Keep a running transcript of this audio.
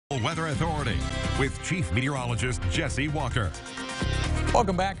Weather Authority with Chief Meteorologist Jesse Walker.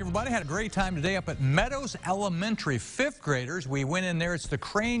 Welcome back, everybody. Had a great time today up at Meadows Elementary. Fifth graders, we went in there. It's the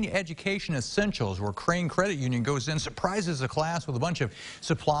Crane Education Essentials, where Crane Credit Union goes in, surprises the class with a bunch of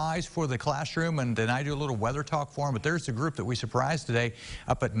supplies for the classroom, and then I do a little weather talk for them. But there's the group that we surprised today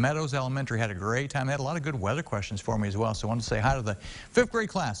up at Meadows Elementary. Had a great time. They had a lot of good weather questions for me as well. So I wanted to say hi to the fifth grade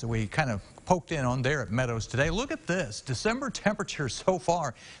class that we kind of poked in on there at Meadows today. Look at this. December temperature so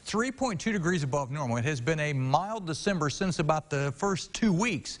far, 3.2 degrees above normal. It has been a mild December since about the first 2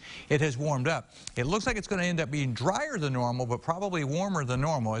 weeks. It has warmed up. It looks like it's going to end up being drier than normal, but probably warmer than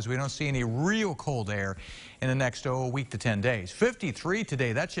normal, as we don't see any real cold air in the next week to 10 days. 53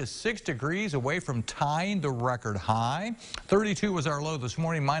 today. That's just 6 degrees away from tying the record high. 32 was our low this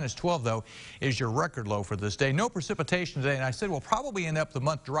morning. Minus 12, though, is your record low for this day. No precipitation today, and I said we'll probably end up the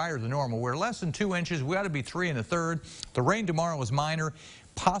month drier than normal. We're less than 2 inches. We ought to be 3 1/3. The rain tomorrow is minor.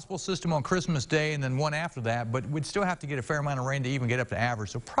 Possible system on Christmas Day and then one after that, but we'd still have to get a fair amount of rain to even get up to average,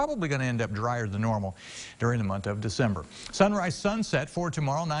 so probably going to end up drier than normal during the month of December. Sunrise sunset for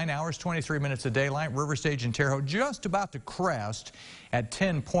tomorrow, 9 hours, 23 minutes of daylight. River Stage and Terre Haute just about to crest at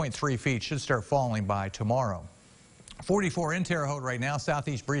 10.3 feet. Should start falling by tomorrow. 44 in Terre Haute right now.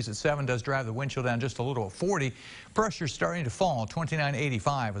 Southeast breeze at 7 does drive the wind chill down just a little at 40. Pressure starting to fall,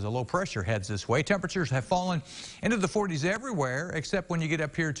 29.85 as a low pressure heads this way. Temperatures have fallen into the 40s everywhere except when you get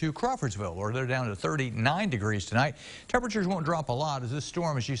up here to Crawfordsville, where they're down to 39 degrees tonight. Temperatures won't drop a lot as this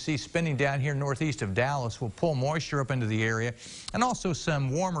storm, as you see spinning down here northeast of Dallas, will pull moisture up into the area and also some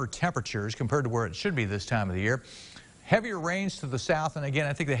warmer temperatures compared to where it should be this time of the year. Heavier rains to the south, and again,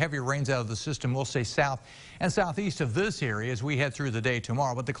 I think the heavier rains out of the system will stay south and southeast of this area as we head through the day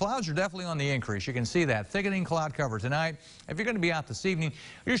tomorrow. But the clouds are definitely on the increase. You can see that. Thickening cloud cover tonight. If you're going to be out this evening,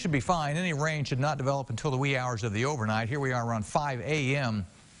 you should be fine. Any rain should not develop until the wee hours of the overnight. Here we are around 5 a.m.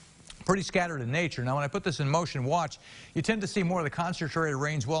 Pretty scattered in nature. Now, when I put this in motion, watch, you tend to see more of the concentrated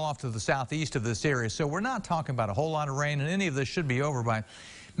rains well off to the southeast of this area. So we're not talking about a whole lot of rain, and any of this should be over by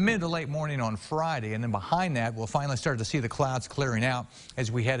mid to late morning on Friday. And then behind that, we'll finally start to see the clouds clearing out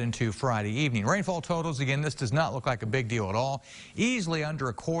as we head into Friday evening. Rainfall totals, again, this does not look like a big deal at all. Easily under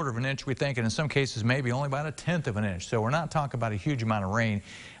a quarter of an inch, we think, and in some cases maybe only about a tenth of an inch. So we're not talking about a huge amount of rain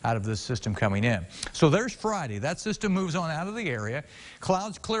out of this system coming in. So there's Friday. That system moves on out of the area.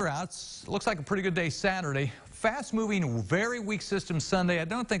 Clouds clear out. Looks like a pretty good day Saturday. Fast-moving, very weak system Sunday. I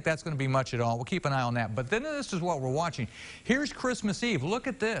don't think that's going to be much at all. We'll keep an eye on that. But then this is what we're watching. Here's Christmas Eve. Look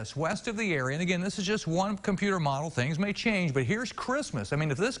at this, west of the area. And again, this is just one computer model. Things may change, but here's Christmas. I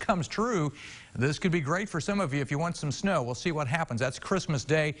mean, if this comes true, this could be great for some of you if you want some snow. We'll see what happens. That's Christmas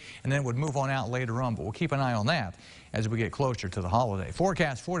Day, and then it would move on out later on. But we'll keep an eye on that as we get closer to the holiday.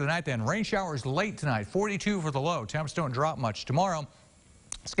 Forecast for tonight then. Rain showers late tonight, 42 for the low. Temps don't drop much tomorrow.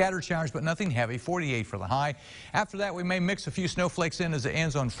 Scattered showers, but nothing heavy, 48 for the high. After that, we may mix a few snowflakes in as it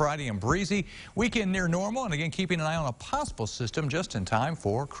ends on Friday and breezy. Weekend near normal, and again, keeping an eye on a possible system just in time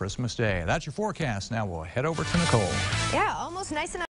for Christmas Day. That's your forecast. Now we'll head over to Nicole. Yeah, almost nice enough.